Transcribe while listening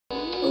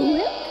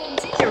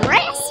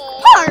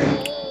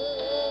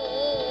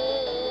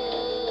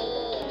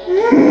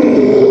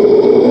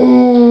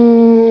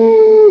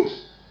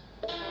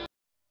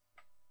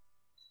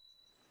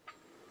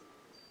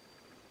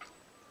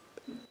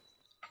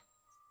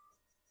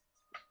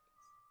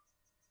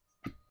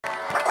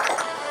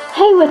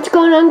Hey, what's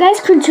going on, guys?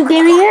 CrewTube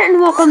here,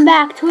 and welcome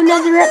back to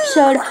another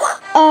episode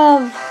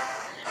of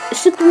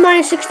Super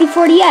Mario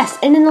 64 DS.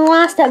 And in the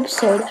last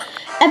episode,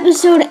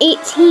 episode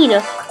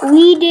 18,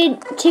 we did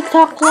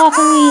TikTok Clock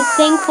and we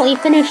thankfully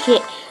finished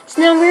it.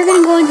 So now we're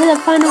going to go into the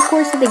final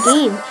course of the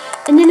game.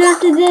 And then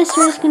after this,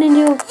 we're just going to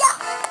do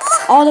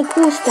all the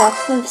cool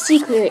stuff, the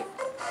secret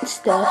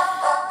stuff.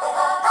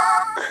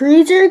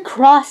 Cruiser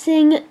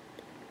crossing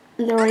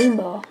the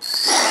rainbow.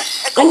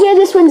 I hear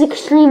this one's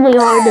extremely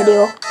hard to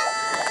do.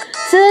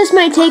 So this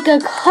might take a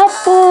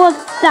couple of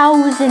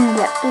thousand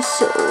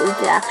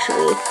episodes,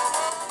 actually.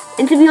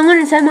 And to be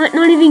honest, I might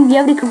not even be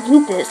able to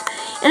complete this.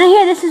 And I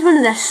hear this is one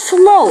of the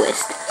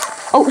slowest.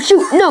 Oh,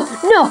 shoot. No.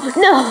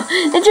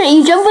 That's right,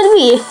 you jump with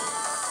me.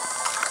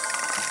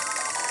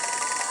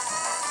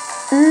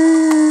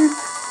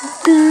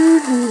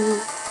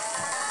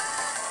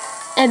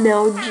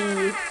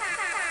 MLG.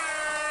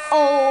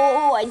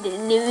 Oh, I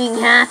didn't even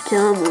have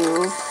to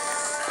move.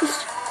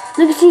 Just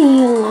look at the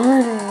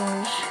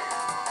lunge.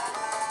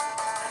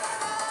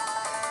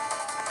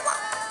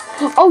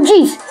 Oh,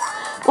 jeez.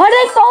 Why did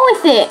I fall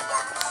with it?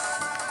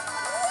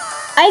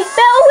 I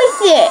fell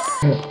with it.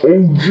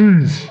 Oh,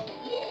 jeez.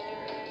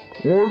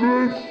 Why did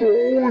I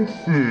fall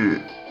with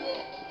it?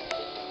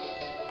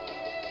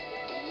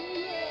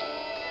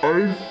 I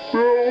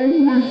fell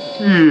with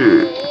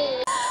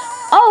it.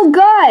 Oh,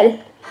 God.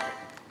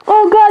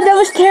 Oh, God, that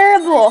was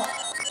terrible.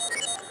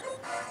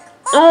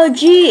 Oh,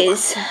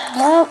 jeez.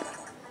 Well,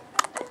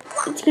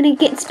 it's going to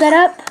get sped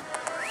up.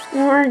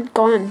 And we're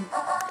gone.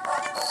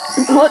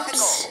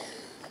 Whoops.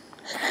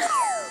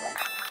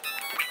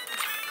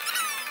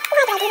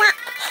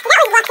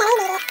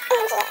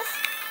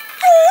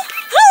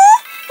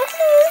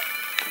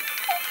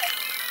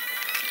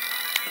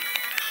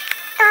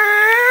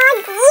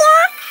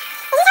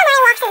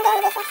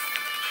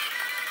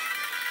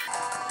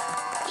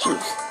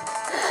 Jeez.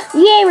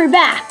 Yay, we're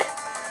back.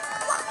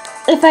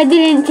 If I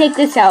didn't take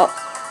this out.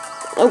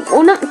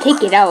 Well, not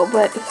take it out,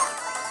 but...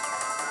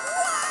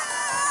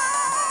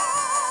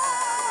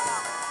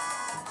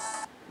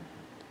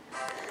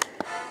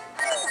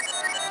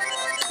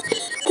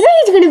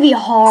 Today's gonna be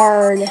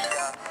hard.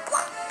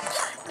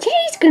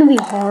 Today's gonna be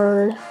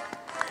hard.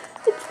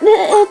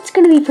 It's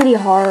gonna be pretty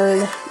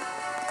hard.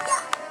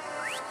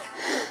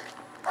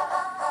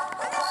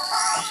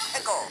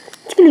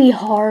 It's gonna be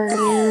hard,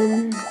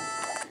 man.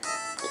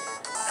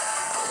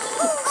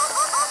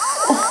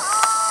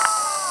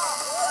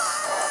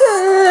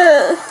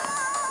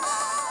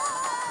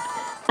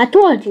 I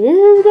told you, this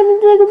is gonna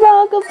take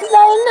about a couple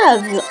thousand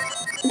episodes.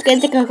 It's gonna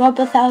take a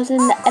couple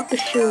thousand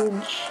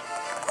episodes.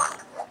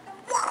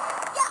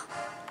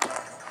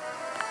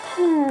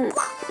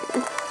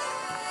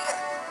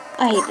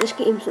 I hate this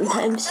game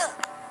sometimes.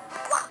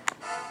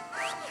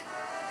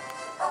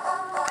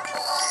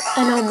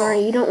 I know,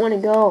 Mario, you don't want to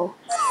go.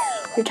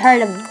 You're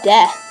tired of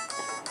death.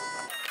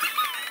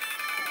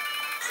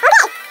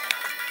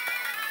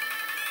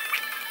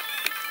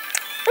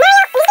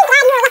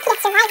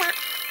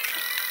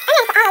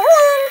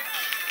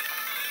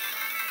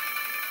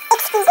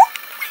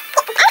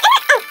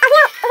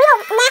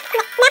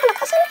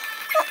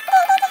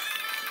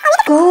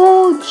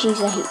 Go, jeez,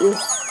 I hate you.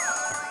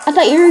 I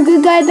thought you were a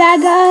good guy,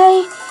 bad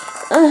guy.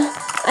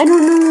 I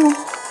don't know.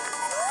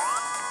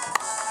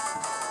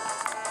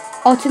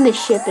 Oh, it's in the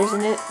ship,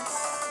 isn't it?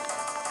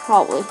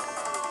 Probably.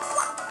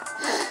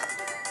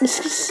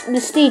 The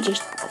stage is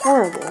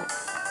horrible.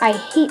 I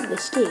hate the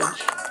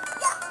stage.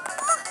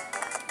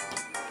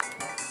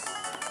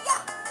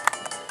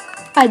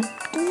 I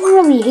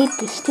really hate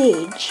the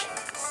stage.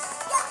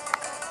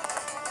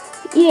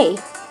 Yay.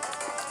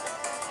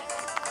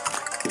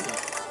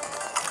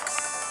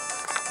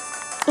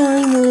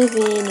 I'm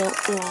living a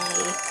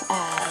life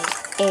as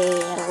a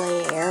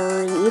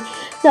Larry,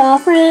 the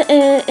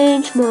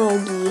French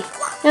Muggy.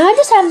 Now I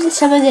just have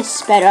some of this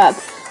sped up.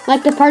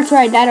 Like the parts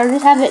where I died, I'll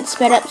just have it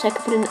sped up so I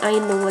can put an eye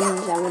in the one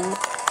zone.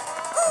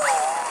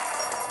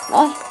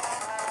 Oh.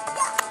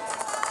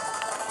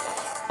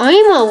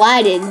 I'm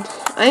Aladdin.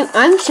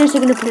 I'm seriously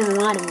gonna put in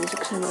Aladdin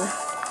music somewhere.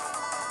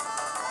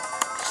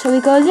 So we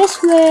go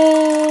this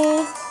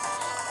way.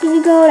 Then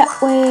we go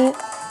that way.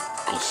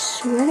 I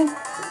swear to...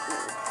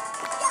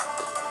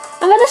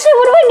 I'm about to say,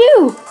 what do I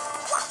do?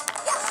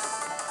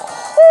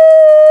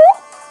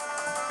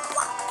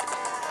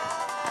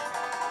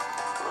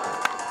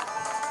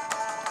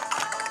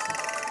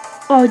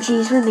 Oh,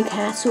 jeez, we're in the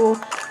castle.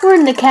 We're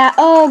in the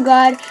oh,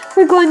 God.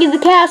 We're going in the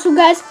castle,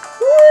 guys.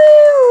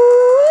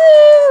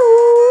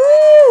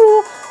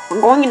 We're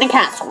going in the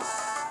castle.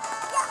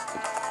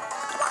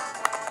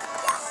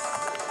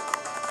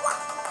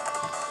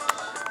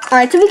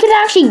 Alright, so we could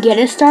actually get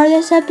a star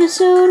this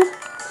episode.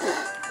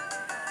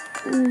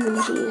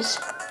 Jeez.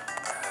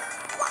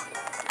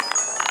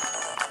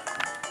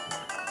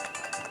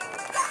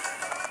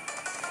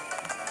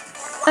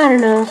 I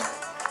don't know.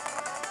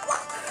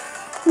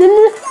 No.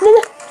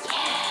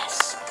 Yes.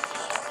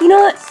 You know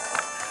what?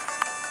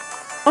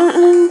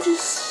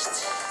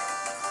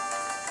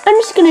 I'm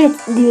just gonna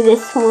do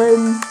this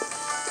one.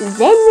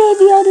 Then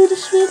maybe I'll do the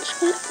switch.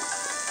 But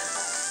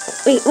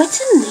Wait, what's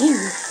in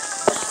there?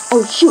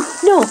 Oh, shoot.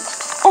 No.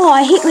 Oh,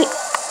 I hate my...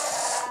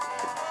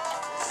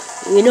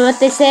 You know what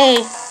they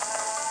say.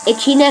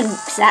 Itchy neck,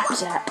 zap,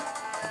 zap.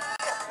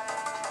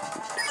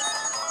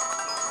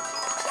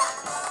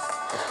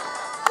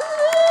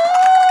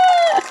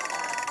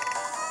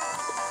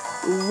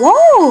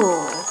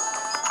 Whoa.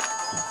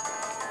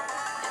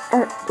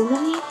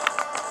 Really?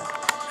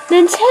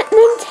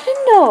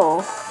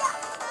 Nintendo.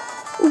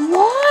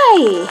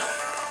 Why?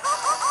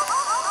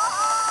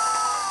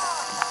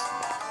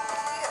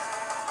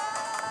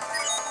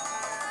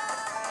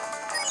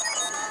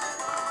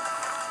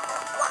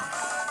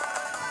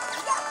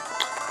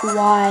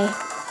 Why?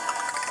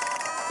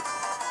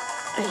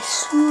 I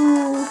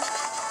swear.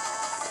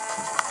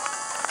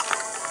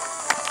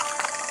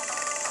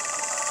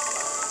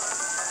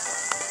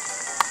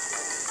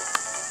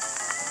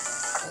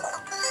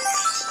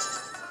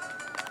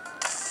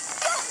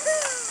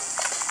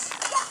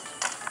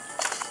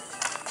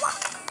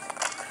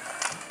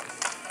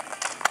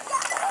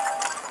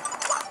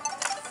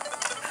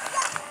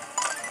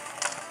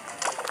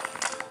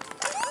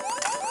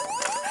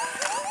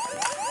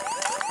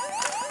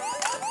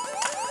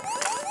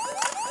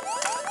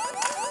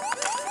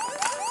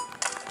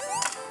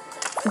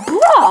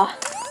 Bruh!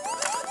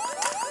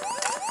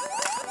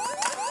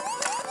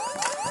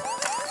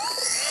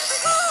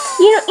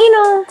 You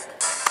know,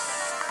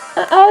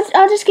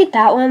 I'll just get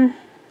that one.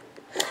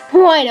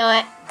 Why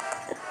not?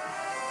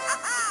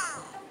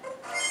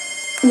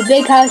 The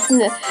big house in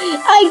the...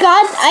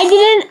 I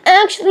didn't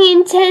actually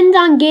intend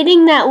on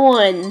getting that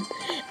one.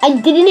 I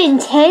didn't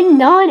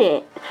intend on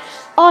it.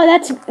 Oh,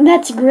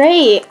 that's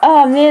great.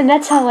 Oh man,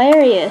 that's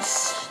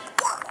hilarious.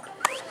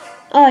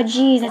 Oh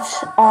geez,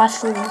 that's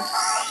awesome.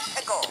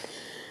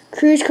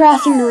 Cruise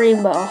crossing the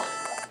rainbow.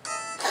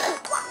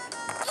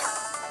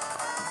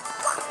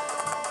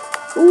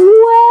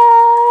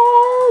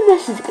 Well,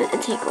 this is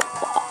gonna take a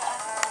while.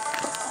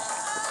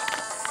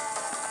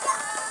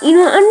 You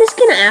know, I'm just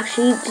gonna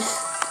actually just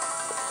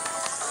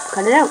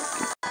cut it out.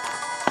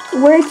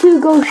 Where to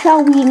go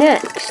shall we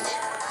next?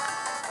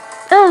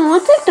 Oh,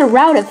 let's take the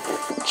route of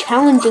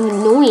challenging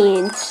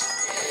annoyance.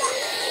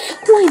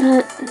 Why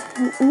not?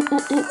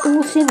 It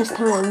will save us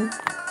time.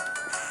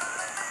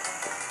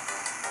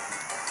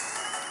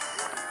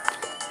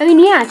 I mean,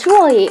 yeah, it's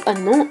really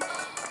annoying.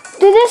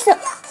 Did this...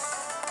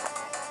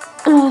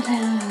 Oh,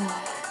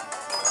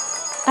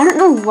 I don't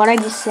know what I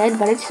just said,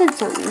 but I said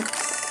something.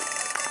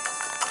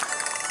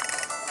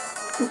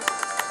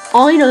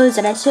 All I know is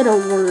that I said a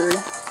word.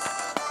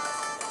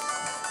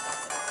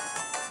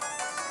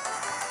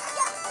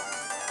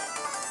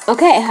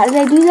 Okay, how did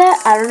I do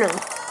that? I don't know.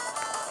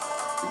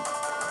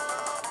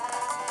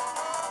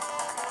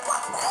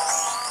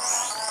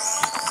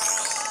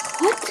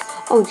 What?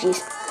 Oh,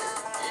 jeez.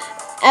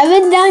 I've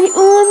been down here.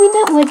 Oh, I mean,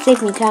 that would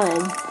save me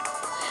time.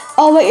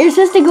 Oh, but you're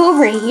supposed to go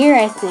over here,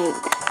 I think.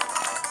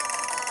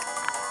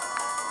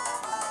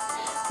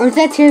 Or is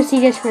that seriously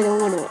just for the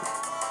one-up?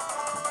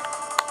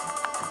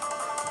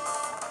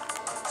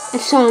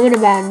 So I'm in a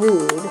bad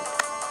mood.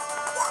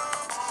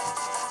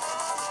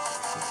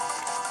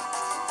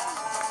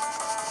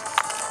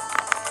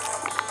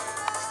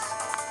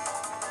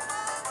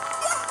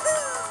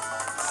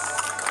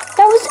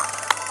 That was...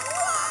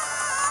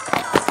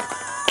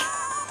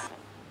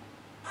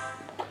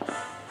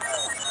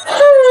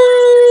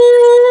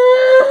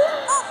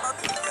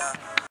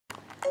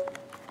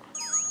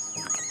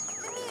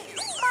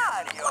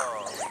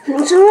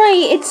 That's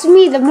right, it's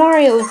me, the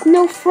Mario, with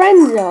no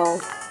friends though.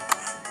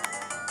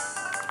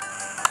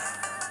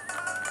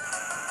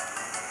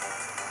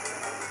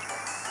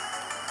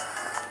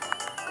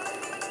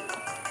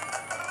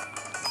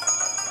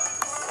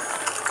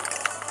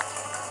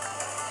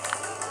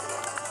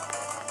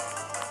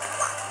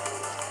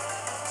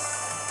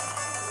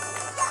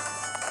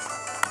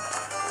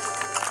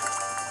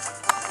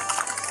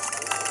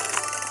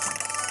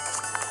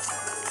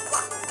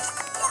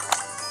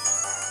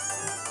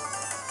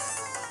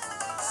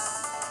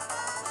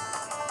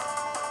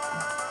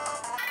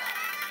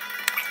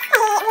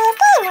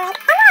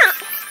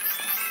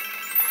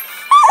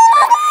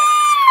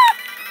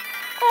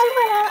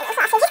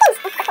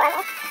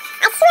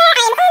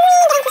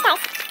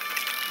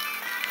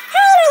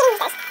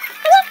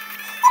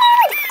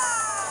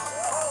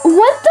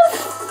 What the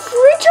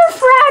fridger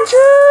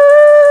fragger?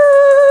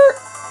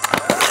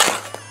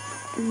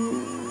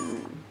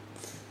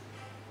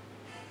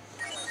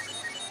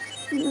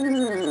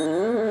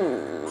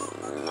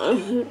 I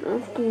hate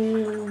that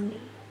game.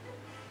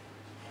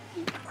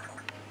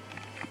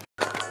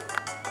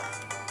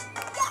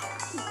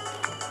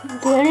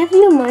 Do any of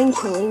you mind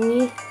killing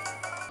me?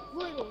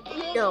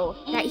 No,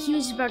 that he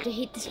was about to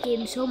hate this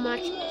game so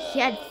much, he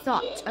had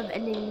thoughts of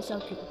ending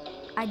himself too.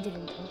 I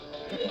didn't though.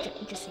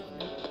 Just so you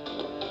know.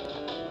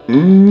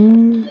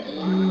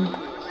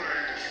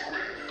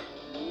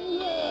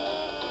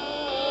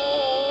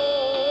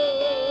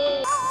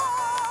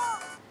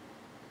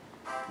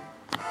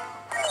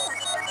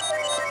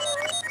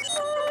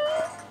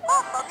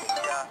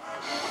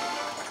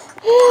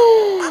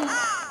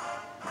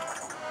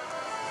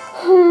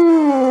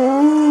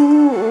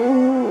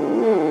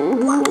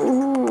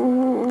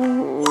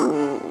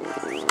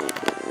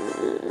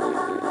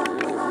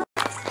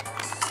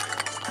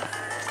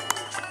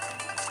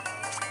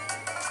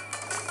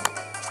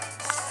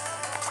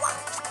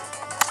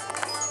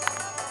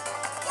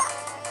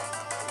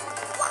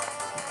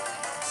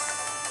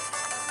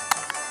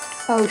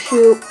 Oh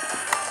shoot.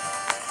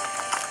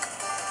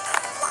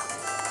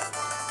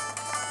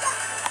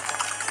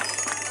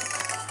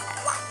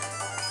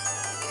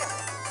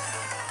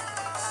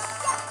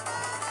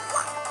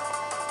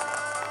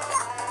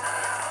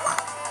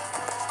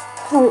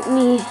 Help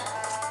me.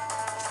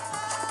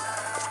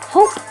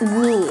 Help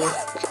me.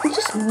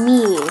 Just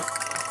me.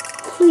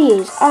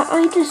 Please,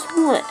 I just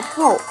want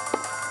help.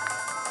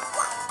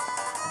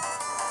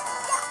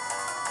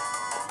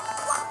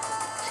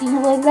 See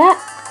her like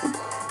that?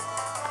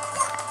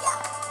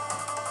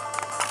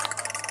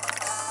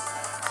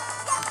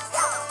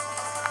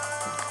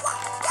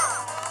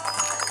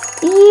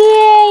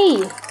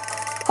 Yay!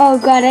 Oh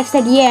god, I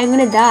said yeah, I'm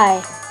gonna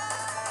die.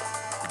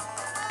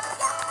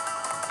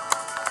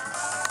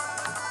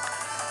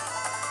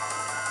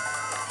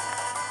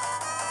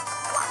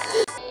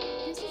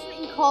 This is what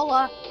you call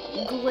a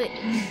glitch.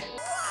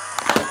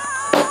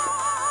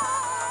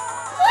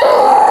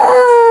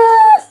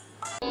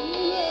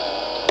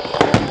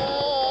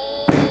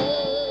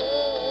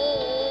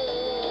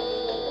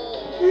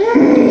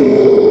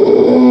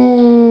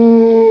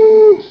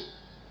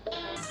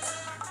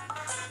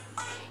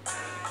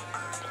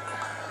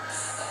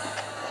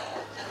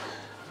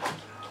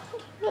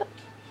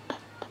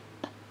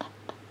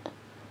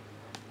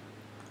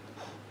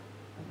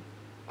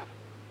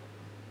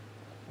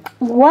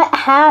 What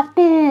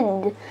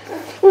happened?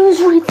 It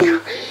was right there.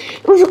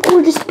 It was a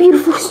gorgeous,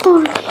 beautiful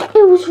star.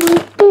 It was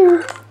right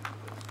there.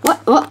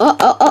 What?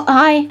 Oh,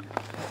 hi.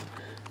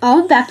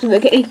 Oh, I'm back to the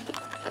beginning.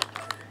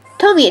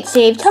 Tell me it's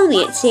saved. Tell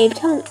me it's saved.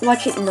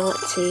 Watch it not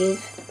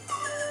save.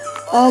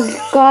 Oh,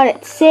 God,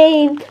 it's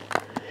saved.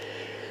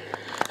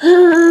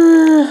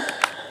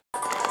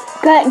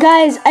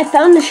 Guys, I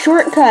found the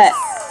shortcut.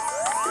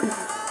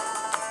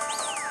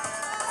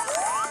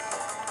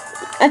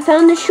 I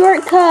found the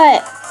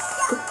shortcut.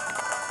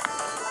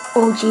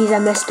 Oh jeez, I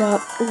messed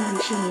up. Oh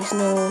jeez,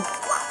 no.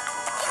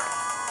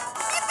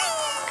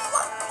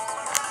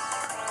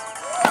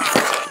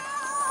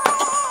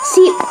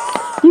 See,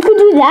 you can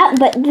do that,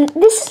 but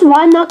this is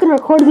why I'm not going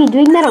to record me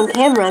doing that on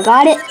camera.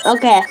 Got it?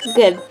 Okay,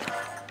 good.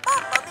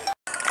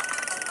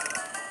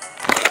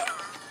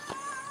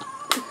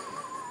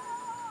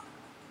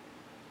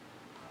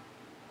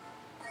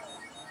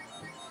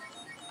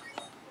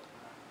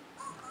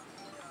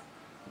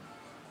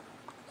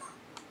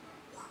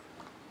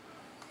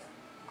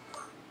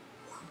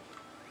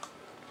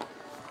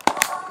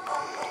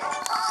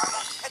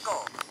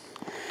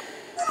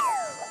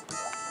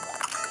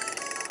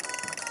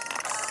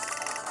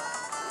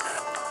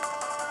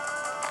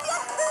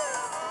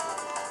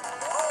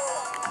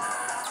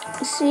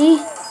 See?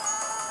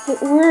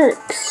 It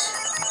works.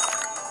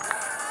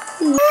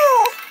 It works.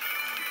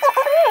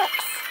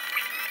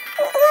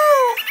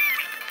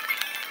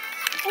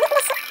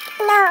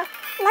 No, Dad.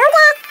 I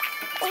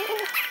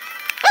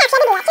actually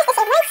didn't do that just the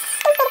same way.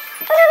 Stupid.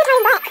 What are we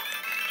talking about?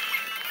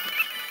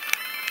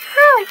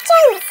 Oh,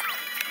 jeez.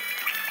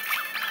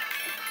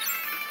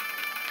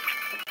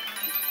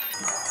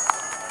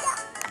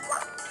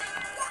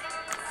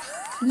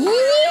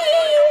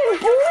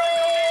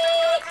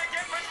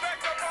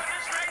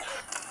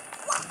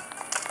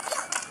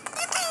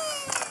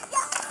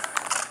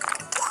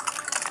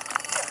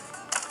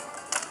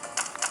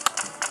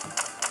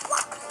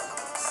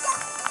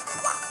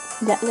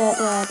 Da da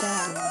da da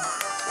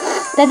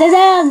da da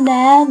da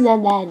da da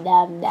da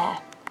da da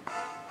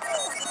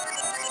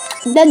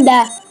da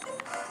da.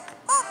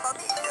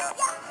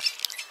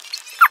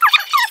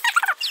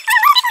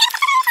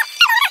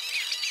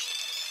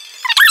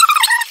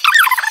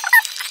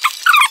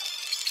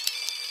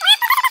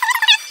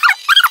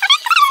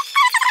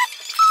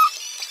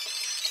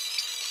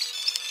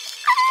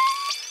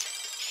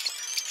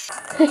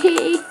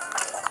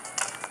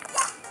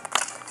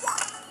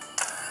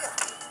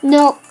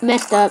 Nope,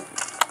 messed up.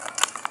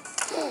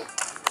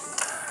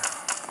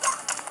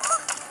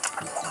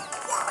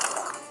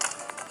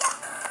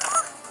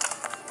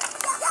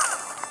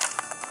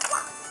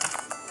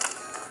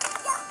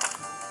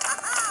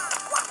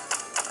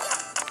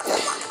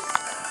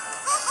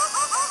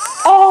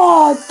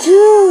 Oh,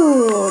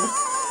 dude!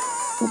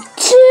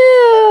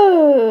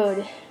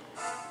 Dude!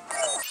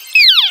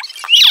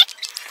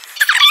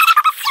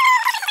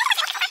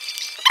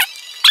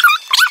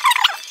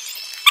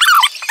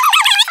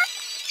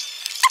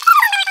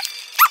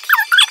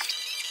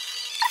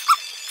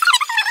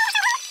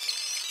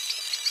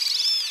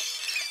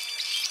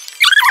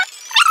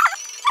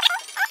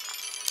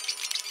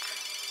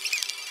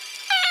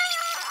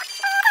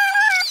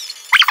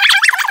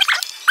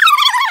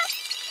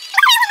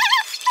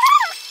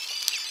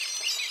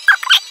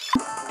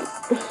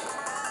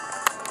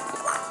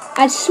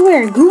 I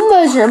swear,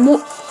 Goombas are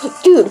more...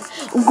 Dude,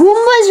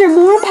 Goombas are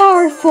more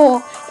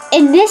powerful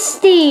in this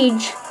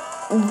stage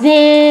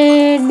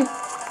than...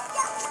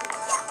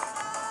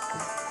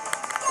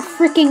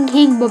 freaking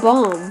King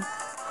Babam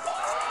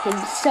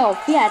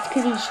himself. Yeah, it's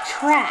because he's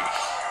trash.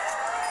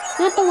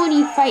 Not the one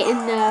you fight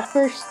in the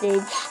first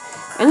stage.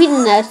 I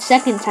mean the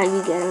second time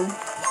you get him.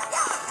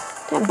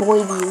 That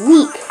boy be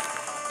weak.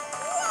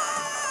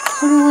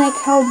 kind of like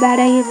how bad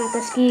I am at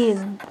this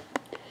game.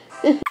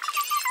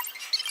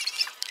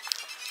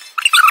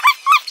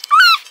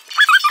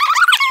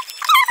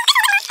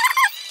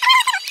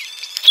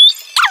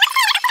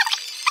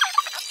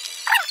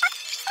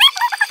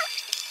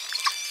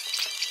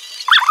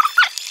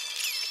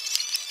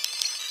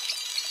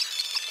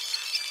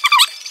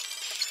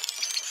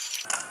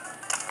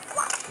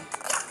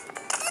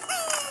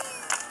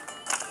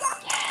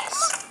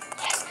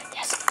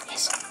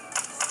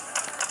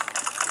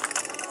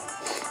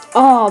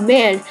 Oh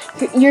man,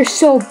 you're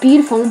so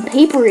beautiful and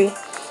papery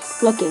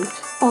looking.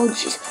 Oh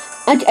jeez,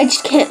 I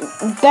just can't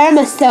bear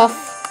myself.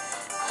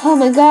 Oh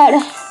my god,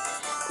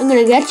 I'm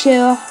gonna get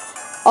you.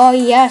 Oh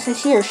yes, I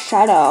see your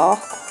shadow.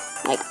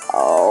 Like,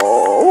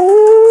 oh.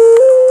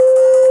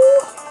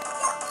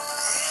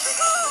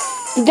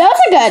 That was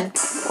a good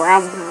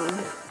ground pound.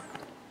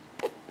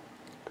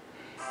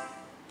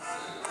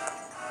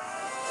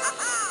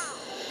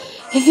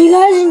 If you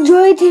guys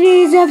enjoyed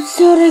today's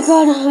episode, I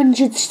got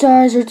 100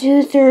 stars, or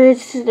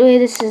 2/3 the way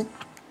this is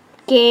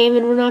game,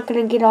 and we're not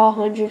gonna get all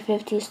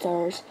 150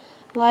 stars.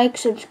 Like,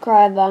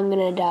 subscribe, I'm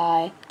gonna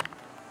die.